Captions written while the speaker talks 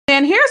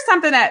And here's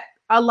something that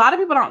a lot of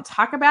people don't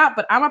talk about,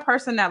 but I'm a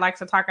person that likes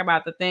to talk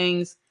about the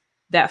things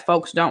that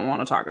folks don't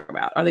want to talk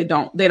about, or they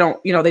don't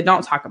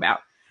talk about.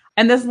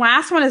 And this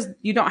last one is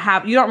you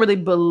don't really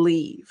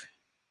believe.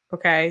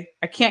 Okay.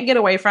 I can't get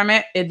away from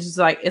it. It's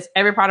like, it's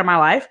every part of my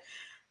life.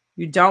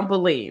 You don't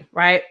believe,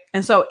 right?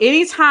 And so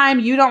anytime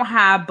you don't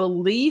have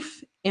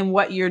belief in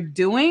what you're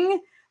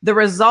doing, the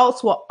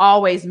results will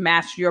always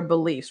match your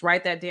beliefs.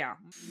 Write that down.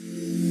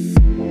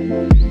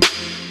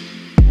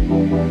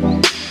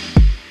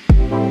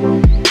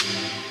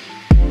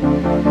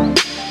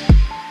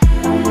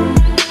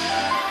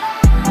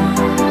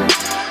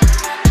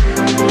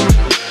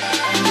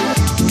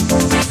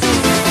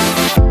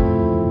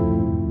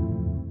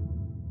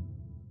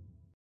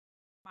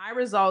 My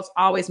results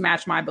always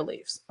match my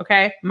beliefs.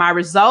 Okay. My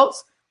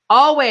results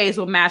always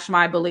will match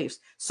my beliefs.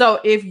 So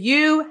if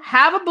you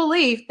have a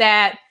belief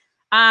that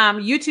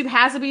YouTube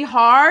has to be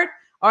hard,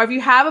 or if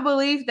you have a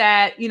belief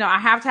that, I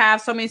have to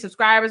have so many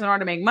subscribers in order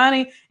to make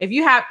money, if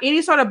you have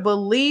any sort of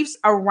beliefs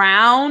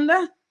around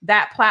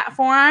that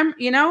platform,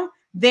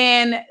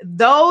 then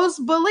those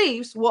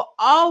beliefs will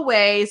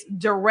always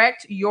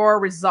direct your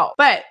result.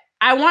 But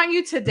I want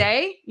you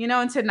today,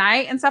 and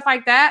tonight and stuff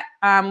like that,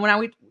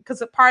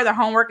 because part of the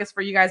homework is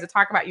for you guys to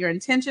talk about your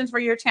intentions for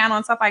your channel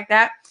and stuff like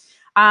that.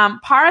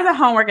 Part of the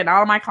homework, and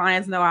all of my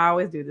clients know I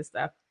always do this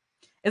stuff,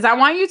 is I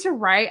want you to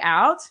write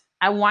out,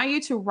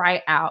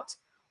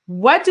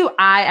 what do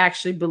I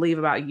actually believe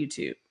about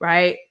YouTube,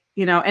 right?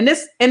 And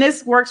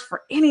this works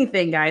for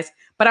anything, guys,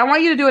 but I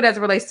want you to do it as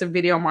it relates to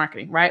video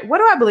marketing, right? What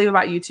do I believe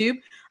about YouTube?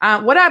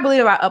 What do I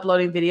believe about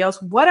uploading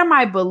videos? What are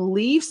my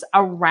beliefs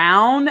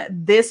around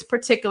this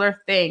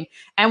particular thing?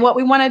 And what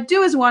we want to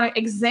do is we want to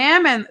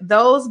examine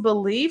those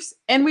beliefs,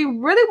 and we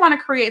really want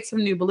to create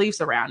some new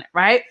beliefs around it,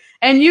 right?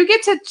 And you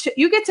get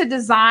to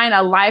design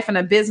a life and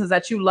a business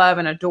that you love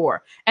and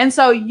adore. And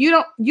so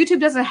YouTube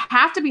doesn't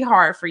have to be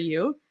hard for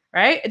you,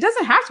 right? It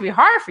doesn't have to be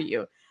hard for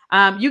you.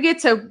 You get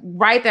to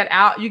write that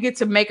out. You get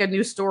to make a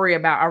new story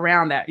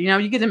around that.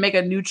 You get to make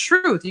a new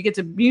truth. You get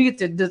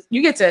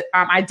to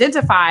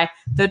identify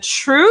the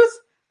truth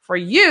for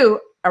you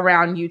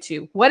around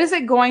YouTube. What is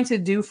it going to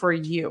do for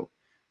you?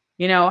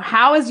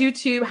 How's your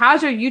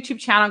YouTube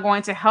channel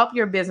going to help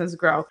your business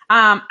grow?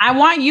 I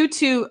want you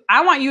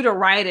to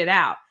write it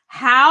out.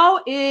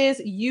 How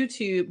is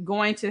YouTube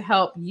going to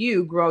help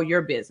you grow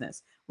your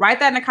business? Write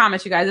that in the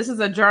comments, you guys. This is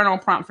a journal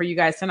prompt for you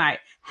guys tonight.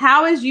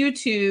 How is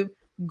YouTube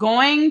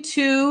going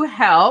to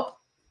help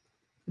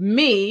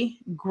me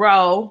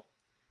grow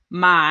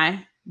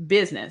my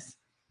business?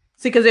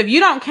 See, because if you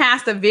don't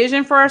cast a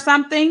vision for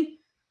something,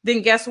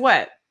 then guess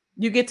what?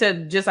 You get to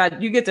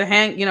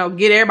hang,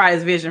 get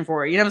everybody's vision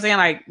for it. You know what I'm saying?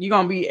 Like, you're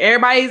going to be,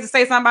 everybody to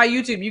say something about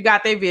YouTube, you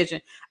got their vision.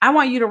 I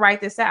want you to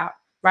write this out,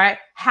 right?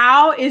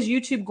 How is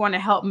YouTube going to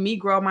help me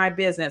grow my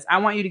business? I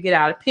want you to get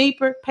out a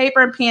paper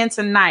and pen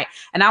tonight,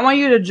 and I want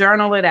you to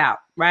journal it out,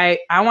 right?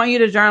 I want you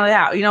to journal it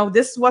out.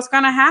 This is what's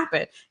going to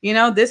happen.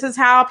 This is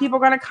how people are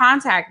going to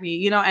contact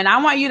me, and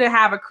I want you to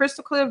have a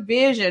crystal clear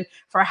vision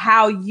for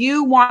how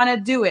you want to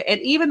do it.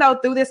 And even though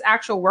through this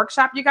actual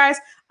workshop, you guys,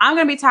 I'm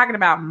going to be talking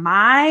about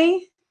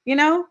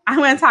I'm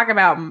going to talk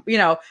about,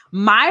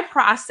 my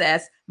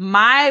process,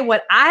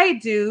 what I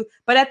do.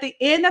 But at the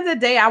end of the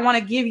day, I want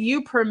to give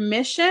you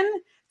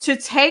permission to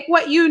take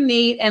what you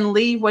need and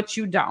leave what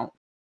you don't.